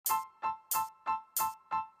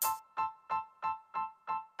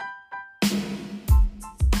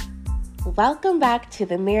Welcome back to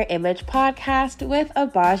the Mirror Image Podcast with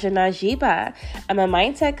Abaja Najiba. I'm a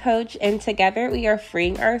mindset coach, and together we are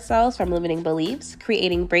freeing ourselves from limiting beliefs,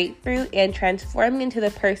 creating breakthrough, and transforming into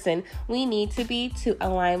the person we need to be to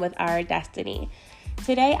align with our destiny.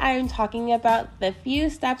 Today I am talking about the few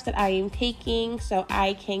steps that I am taking so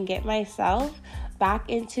I can get myself back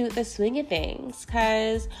into the swing of things,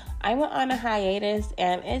 because I went on a hiatus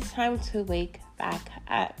and it's time to wake back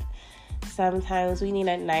up. Sometimes we need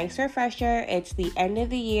a nice refresher. It's the end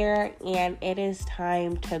of the year and it is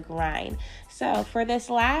time to grind. So for this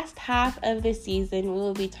last half of the season, we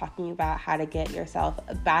will be talking about how to get yourself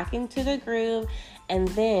back into the groove and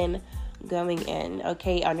then going in,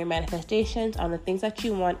 on your manifestations, on the things that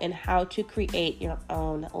you want, and how to create your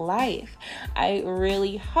own life. I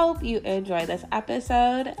really hope you enjoy this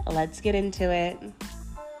episode. Let's get into it.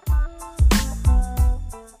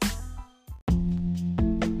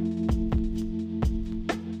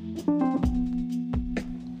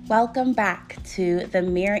 Welcome back to the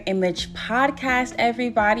Mirror Image Podcast,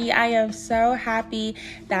 everybody. I am so happy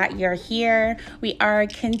that you're here. We are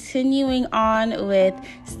continuing on with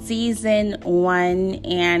season 1,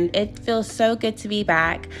 and it feels so good to be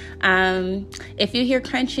back. If you hear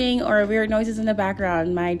crunching or weird noises in the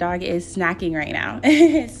background, my dog is snacking right now.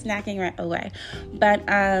 Snacking right away. But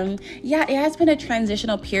it has been a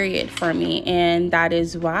transitional period for me, and that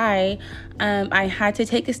is why I had to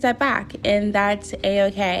take a step back, and that's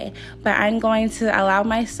a-okay. But I'm going to allow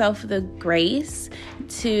myself the grace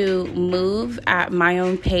to move at my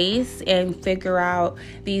own pace and figure out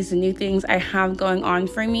these new things I have going on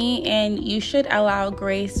for me. And you should allow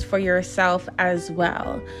grace for yourself as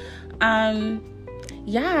well. And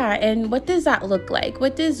what does that look like?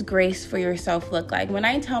 What does grace for yourself look like? When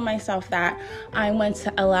I tell myself that I want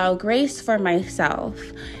to allow grace for myself,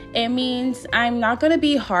 it means I'm not going to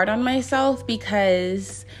be hard on myself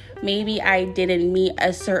because maybe I didn't meet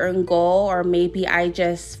a certain goal, or maybe I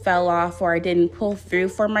just fell off, or I didn't pull through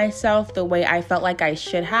for myself the way I felt like I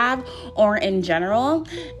should have, or in general.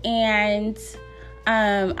 And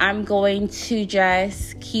I'm going to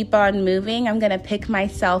just keep on moving. I'm going to pick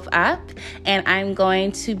myself up, and I'm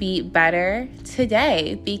going to be better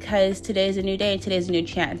today, because today's a new day, today's a new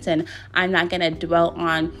chance, and I'm not going to dwell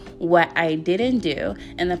on what I didn't do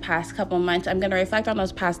in the past couple months. I'm going to reflect on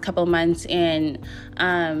those past couple months and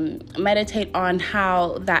meditate on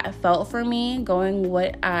how that felt for me,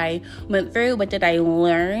 what I went through, what did I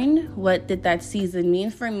learn, what did that season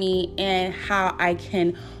mean for me, and how I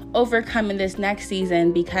can overcome in this next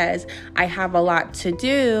season, because I have a lot to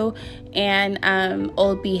do, and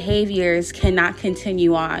old behaviors cannot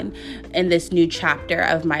continue on in this new chapter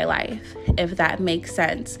of my life, if that makes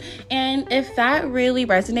sense. And if that really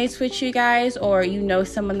resonates with you guys, or you know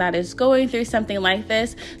someone that is going through something like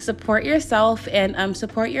this, support yourself and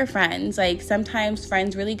support your friends. Like, sometimes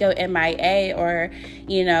friends really go MIA, or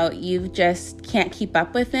you just can't keep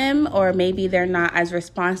up with them, or maybe they're not as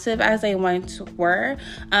responsive as they once were.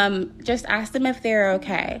 Just ask them if they're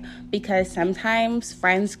okay, because sometimes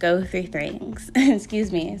friends go through things.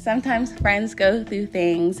 Sometimes friends go through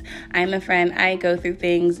things. I'm a friend, I go through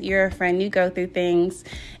things. You're a friend, you go through things,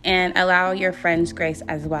 and allow your friends grace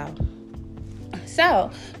as well. So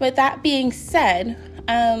with that being said,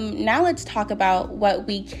 now let's talk about what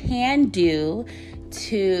we can do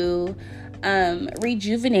to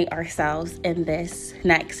rejuvenate ourselves in this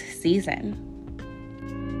next season.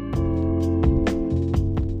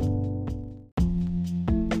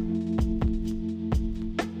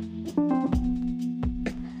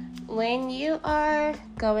 When you are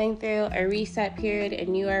going through a reset period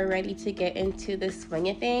and you are ready to get into the swing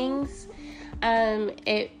of things,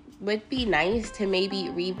 it would be nice to maybe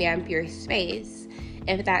revamp your space.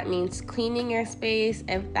 If that means cleaning your space,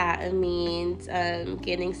 if that means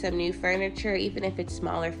getting some new furniture, even if it's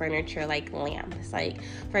smaller furniture like lamps. Like,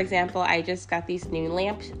 for example, I just got these new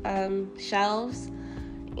lamp shelves,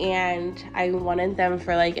 and I wanted them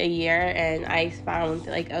for like a year, and I found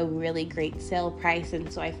like a really great sale price,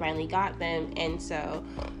 and so I finally got them. And so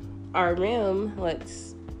our room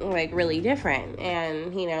looks like really different,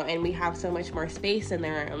 and and we have so much more space in the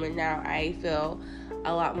room, and now I feel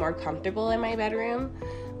a lot more comfortable in my bedroom.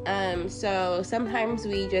 So sometimes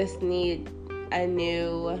we just need a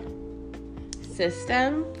new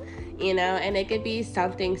system, and it could be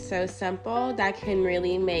something so simple that can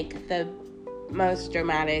really make the most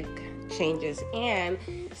dramatic changes. And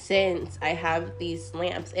since I have these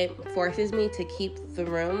lamps, it forces me to keep the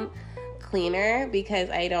room cleaner, because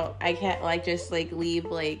I can't just leave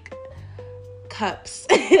cups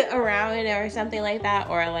around or something like that,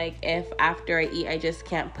 or if after I eat I just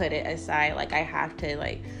can't put it aside. I have to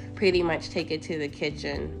pretty much take it to the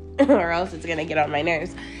kitchen or else it's going to get on my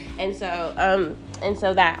nerves. And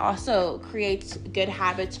so that also creates good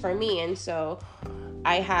habits for me. And so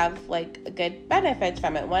I have like good benefits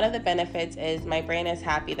from it. One of the benefits is my brain is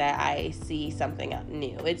happy that I see something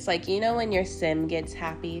new. It's like, when your sim gets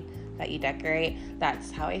happy that you decorate,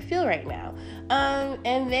 that's how I feel right now.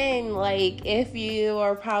 And then like, if you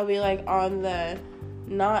are probably like on the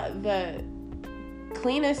not the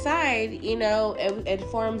cleanest side, it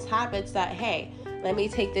forms habits that, hey, let me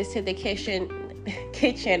take this to the kitchen,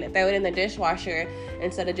 throw it in the dishwasher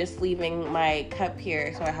instead of just leaving my cup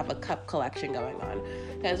here. So I have a cup collection going on.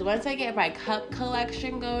 Because once I get my cup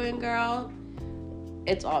collection going, girl,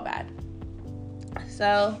 it's all bad.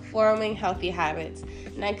 So forming healthy habits.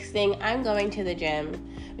 Next thing, I'm going to the gym,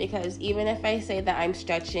 because even if I say that I'm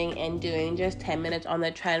stretching and doing just 10 minutes on the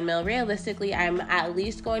treadmill, realistically, I'm at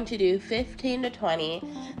least going to do 15 to 20.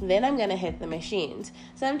 Then I'm going to hit the machines.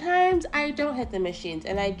 Sometimes I don't hit the machines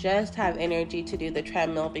and I just have energy to do the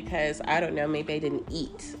treadmill because, I don't know, maybe I didn't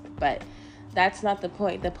eat. But that's not the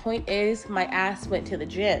point. The point is my ass went to the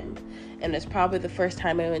gym. And it's probably the first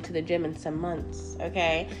time I went to the gym in some months.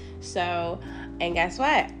 Okay? So, and guess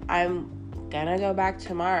what? I'm gonna go back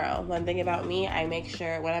tomorrow. One thing about me, I make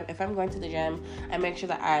sure if I'm going to the gym, I make sure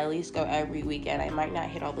that I at least go every weekend. I might not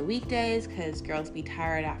hit all the weekdays because girls be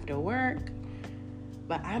tired after work,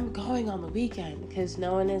 but I'm going on the weekend because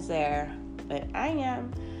no one is there, but I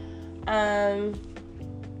am.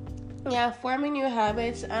 Forming new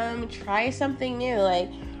habits. Try something new. Like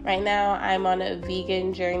right now, I'm on a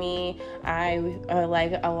vegan journey. I,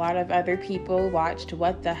 like a lot of other people, watched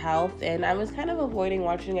What the Health, and I was kind of avoiding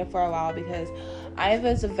watching it for a while because I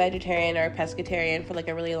was a vegetarian or a pescatarian for like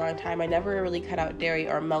a really long time. I never really cut out dairy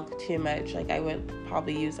or milk too much. Like I would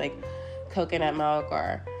probably use like coconut milk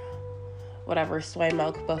or whatever, soy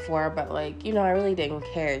milk before, but like, I really didn't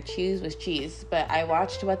care. Cheese was cheese. But I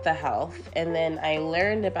watched What the Health, and then I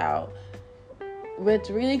learned about what's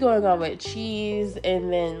really going on with cheese,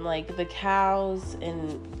 and then like the cows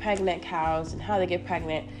and pregnant cows and how they get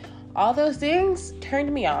pregnant. All those things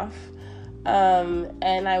turned me off.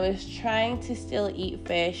 And I was trying to still eat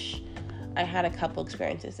fish. I had a couple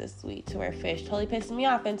experiences this week to where fish totally pissed me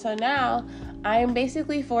off. And so now I'm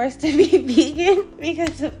basically forced to be vegan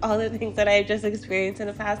because of all the things that I've just experienced in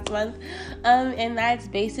the past month. And that's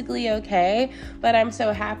basically okay. But I'm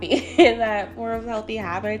so happy in that form of healthy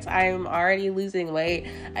habits. I'm already losing weight.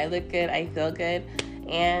 I look good. I feel good.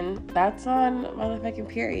 And that's on motherfucking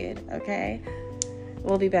period. Okay?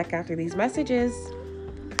 We'll be back after these messages.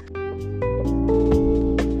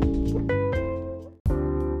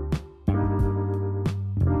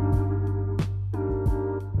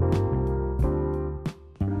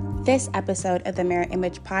 This episode of the Mirror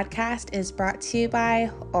Image Podcast is brought to you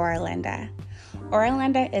by Auralenda.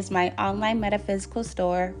 Auralenda is my online metaphysical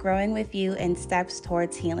store, growing with you in steps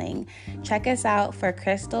towards healing. Check us out for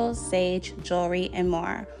crystals, sage, jewelry, and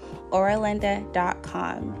more.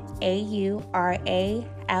 Auralenda.com.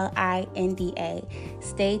 Auralinda.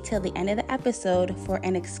 Stay till the end of the episode for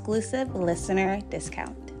an exclusive listener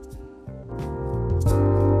discount.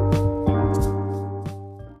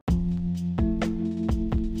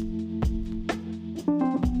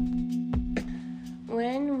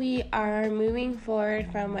 Are moving forward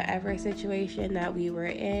from whatever situation that we were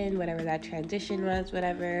in, whatever that transition was,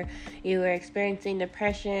 whatever you were experiencing,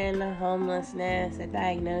 depression, homelessness, a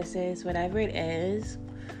diagnosis, whatever it is,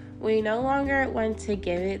 we no longer want to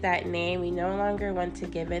give it that name. We no longer want to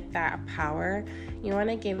give it that power. You want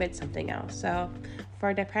to give it something else. So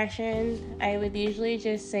for depression, I would usually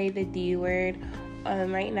just say the D word.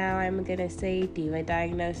 Right now I'm gonna say diva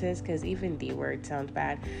diagnosis because even D word sounds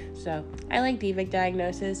bad. So I like diva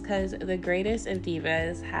diagnosis because the greatest of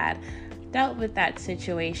divas had dealt with that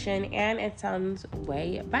situation and it sounds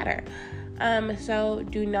way better. So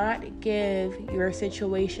do not give your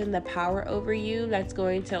situation the power over you that's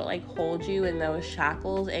going to like hold you in those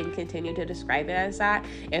shackles and continue to describe it as that.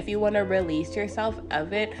 If you want to release yourself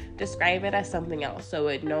of it, describe it as something else so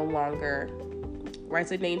it no longer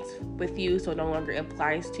resonates with you, so it no longer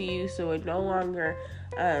applies to you, so it no longer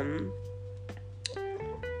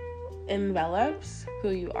envelops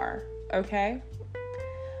who you are, okay?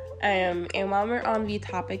 And while we're on the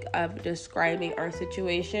topic of describing our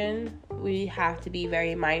situation, we have to be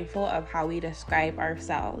very mindful of how we describe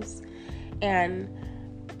ourselves. And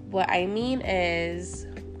what I mean is,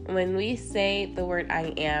 when we say the word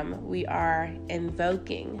I am, we are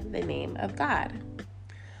invoking the name of God.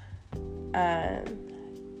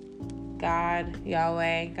 God,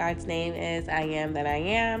 Yahweh, God's name is I am that I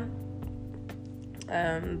am.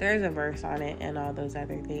 There's a verse on it and all those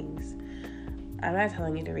other things. I'm not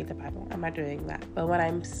telling you to read the Bible. I'm not doing that. But what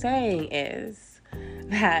I'm saying is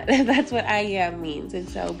that that's what I am means. And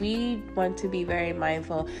so we want to be very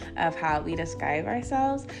mindful of how we describe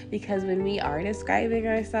ourselves, because when we are describing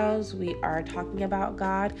ourselves, we are talking about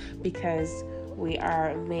God, because we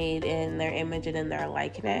are made in their image and in their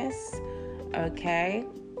likeness. Okay?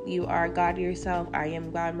 You are God yourself. I am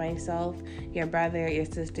God myself. Your brother, your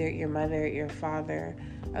sister, your mother, your father.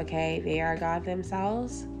 Okay? They are God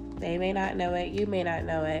themselves. They may not know it. You may not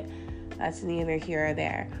know it. That's neither here or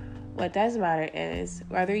there. What does matter is,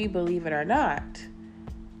 whether you believe it or not,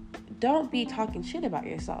 don't be talking shit about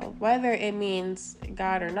yourself. Whether it means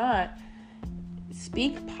God or not,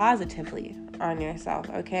 speak positively on yourself,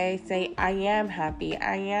 okay? Say, I am happy.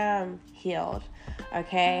 I am healed,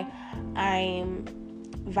 okay? I'm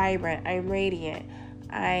vibrant. I'm radiant.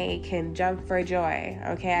 I can jump for joy,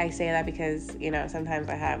 okay? I say that because, sometimes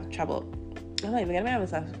I have trouble. I'm not even gonna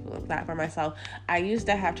make that for myself. I used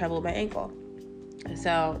to have trouble with my ankle.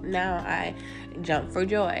 So now I jump for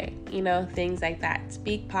joy, things like that.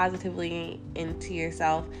 Speak positively into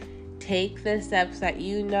yourself. Take the steps that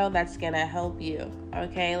that's going to help you,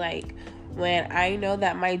 okay? Like, when I know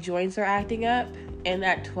that my joints are acting up, and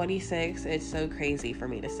at 26, it's so crazy for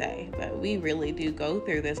me to say, but we really do go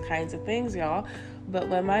through these kinds of things, y'all. But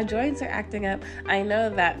when my joints are acting up, I know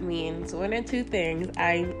that means one or two things.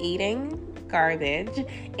 I'm eating garbage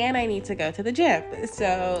and I need to go to the gym.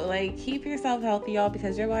 So, keep yourself healthy, y'all,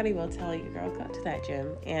 because your body will tell you, girl, go to that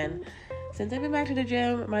gym. And since I've been back to the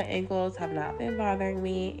gym, my ankles have not been bothering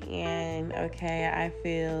me. And, okay, I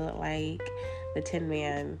feel like the Tin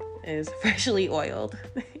Man is freshly oiled.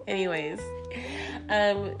 Anyways,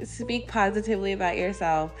 speak positively about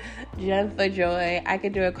yourself. Jump for joy. I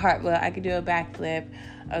could do a cartwheel. I could do a backflip.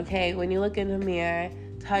 Okay, when you look in the mirror,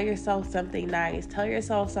 tell yourself something nice. Tell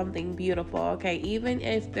yourself something beautiful. Okay, even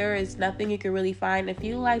if there is nothing you can really find. If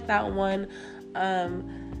you like that one,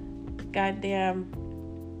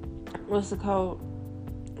 what's it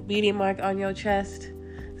called? Beauty mark on your chest.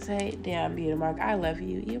 Say, damn, beauty mark, I love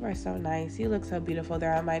you. You are so nice. You look so beautiful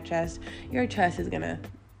there on my chest. Your chest is gonna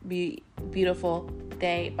be beautiful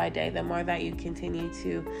day by day. The more that you continue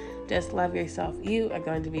to just love yourself, you are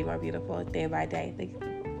going to be more beautiful day by day.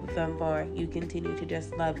 The more you continue to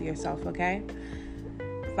just love yourself, okay?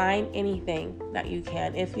 Find anything that you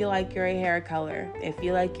can. If you like your hair color, if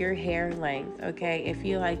you like your hair length, okay? If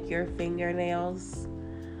you like your fingernails,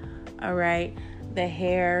 all right? The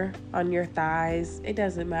hair on your thighs, it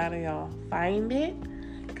doesn't matter, y'all. Find it,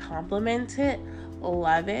 compliment it,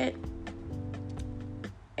 love it,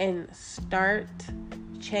 and start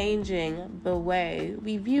changing the way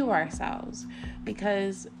we view ourselves.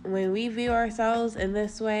 Because when we view ourselves in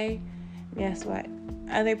this way, guess what?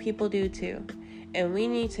 Other people do too. And we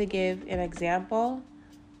need to give an example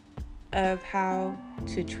of how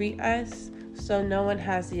to treat us, so no one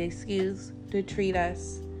has the excuse to treat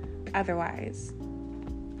us otherwise.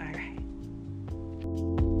 All right.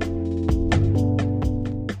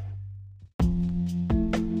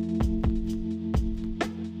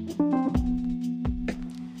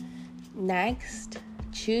 Next,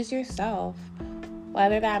 choose yourself.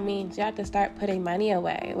 Whether that means you have to start putting money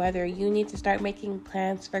away, whether you need to start making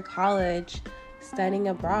plans for college, studying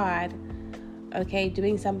abroad, okay,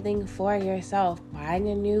 doing something for yourself, buying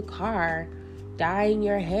a new car, dyeing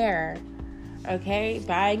your hair, okay,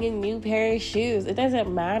 buying a new pair of shoes. It doesn't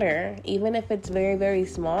matter, even if it's very, very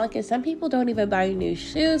small, because some people don't even buy new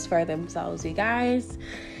shoes for themselves, you guys.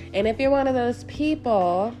 And if you're one of those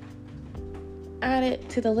people, add it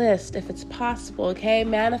to the list if it's possible, okay?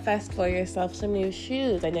 Manifest for yourself some new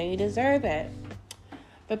shoes. I know you deserve it.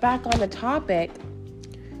 But back on the topic,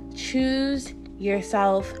 choose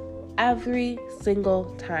yourself every single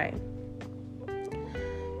time.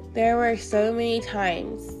 There were so many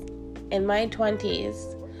times in my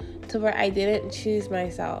 20s to where I didn't choose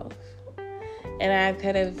myself. And I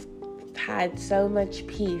could have had so much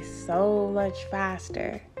peace, so much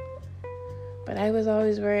faster. But I was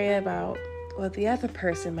always worried about what the other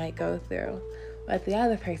person might go through, what the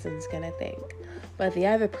other person's gonna think, what the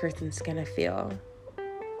other person's gonna feel.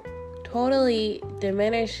 Totally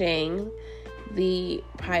diminishing the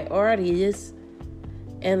priorities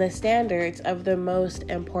and the standards of the most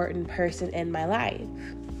important person in my life,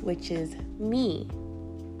 which is me.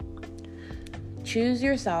 Choose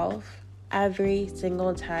yourself every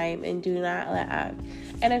single time and do not let up.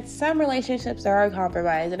 And in some relationships there are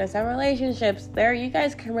compromise, and in some relationships there you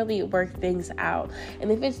guys can really work things out.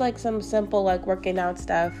 And if it's like some simple like working out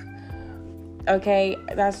stuff, okay,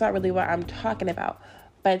 that's not really what I'm talking about.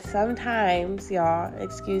 But sometimes, y'all,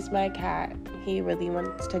 excuse my cat, he really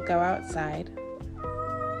wants to go outside.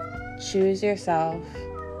 choose yourself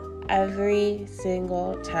every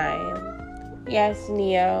single time. Yes,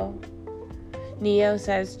 Neo. Neo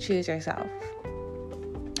says choose yourself.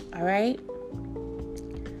 All right?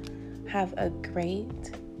 Have a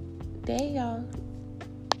great day, y'all.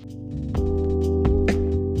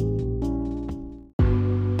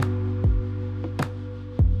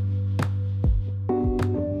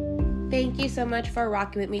 Thank you so much for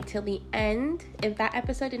rocking with me till the end. If that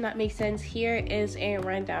episode did not make sense, here is a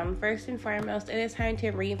rundown. First and foremost, it is time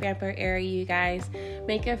to revamp our area, you guys.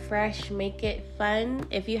 Make it fresh, make it fun.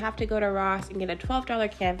 If you have to go to Ross and get a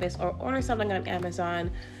 $12 canvas or order something on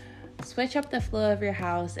Amazon, switch up the flow of your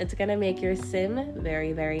house. It's going to make your sim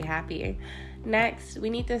very, very happy. Next,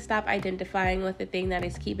 we need to stop identifying with the thing that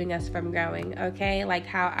is keeping us from growing, okay? Like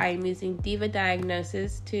how I'm using diva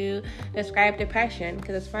diagnosis to describe depression,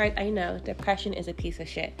 because as far as I know, depression is a piece of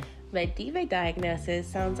shit. But diva diagnosis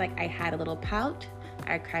sounds like I had a little pout,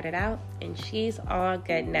 I cried it out, and she's all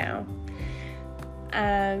good now.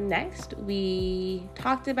 Next, we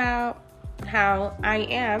talked about how I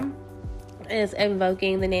am is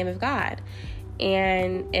invoking the name of God.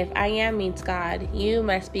 And if I am means God, you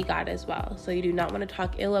must be God as well. So you do not want to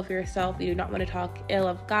talk ill of yourself. You do not want to talk ill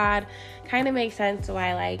of God. Kind of makes sense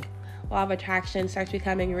why law of attraction starts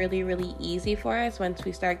becoming really, really easy for us once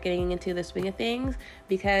we start getting into the swing of things,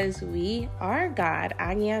 because we are God.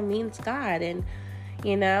 I am means God. And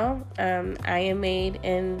I am made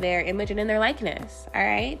in their image and in their likeness. All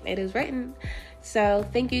right. It is written. So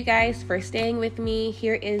thank you guys for staying with me.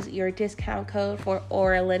 Here is your discount code for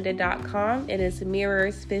auralinda.com. It is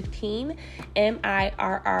mirrors15,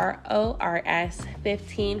 MIRRORS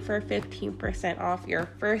 15 for 15% off your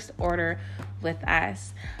first order with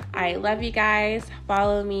us. I love you guys.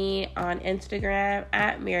 Follow me on Instagram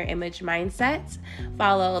at Mirror Image Mindsets.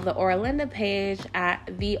 Follow the Auralinda page at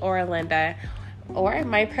the Auralinda, or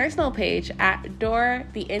my personal page at Dora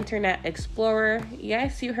the Internet Explorer.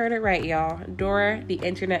 Yes, you heard it right, y'all. Dora the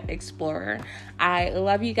Internet Explorer. I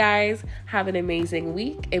love you guys. Have an amazing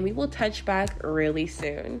week, and we will touch back really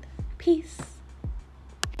soon. Peace.